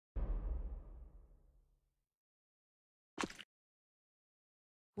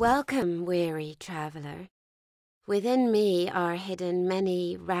Welcome, weary traveler. Within me are hidden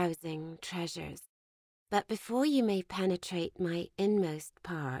many rousing treasures. But before you may penetrate my inmost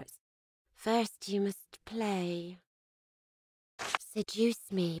parts, first you must play.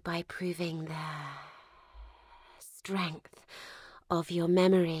 Seduce me by proving the strength of your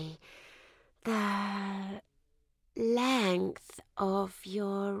memory, the length of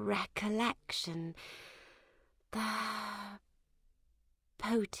your recollection, the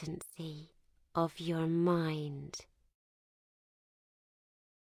potency of your mind.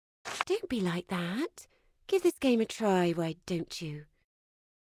 Don't be like that. Give this game a try, why don't you?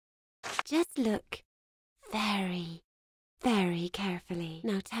 Just look very, very carefully.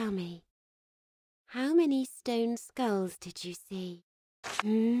 Now tell me, how many stone skulls did you see?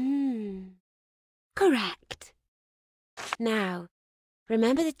 Correct. Now,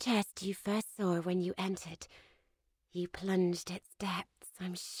 remember the chest you first saw when you entered. You plunged its depths,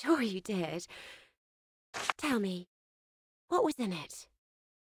 I'm sure you did. Tell me, what was in it?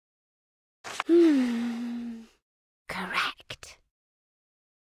 Correct.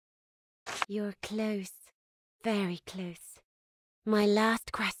 You're close, very close. My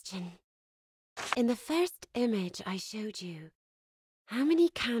last question. In the first image I showed you, how many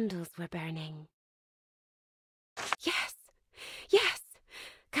candles were burning? Yes, yes.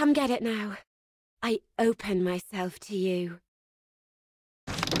 Come get it now. I open myself to you.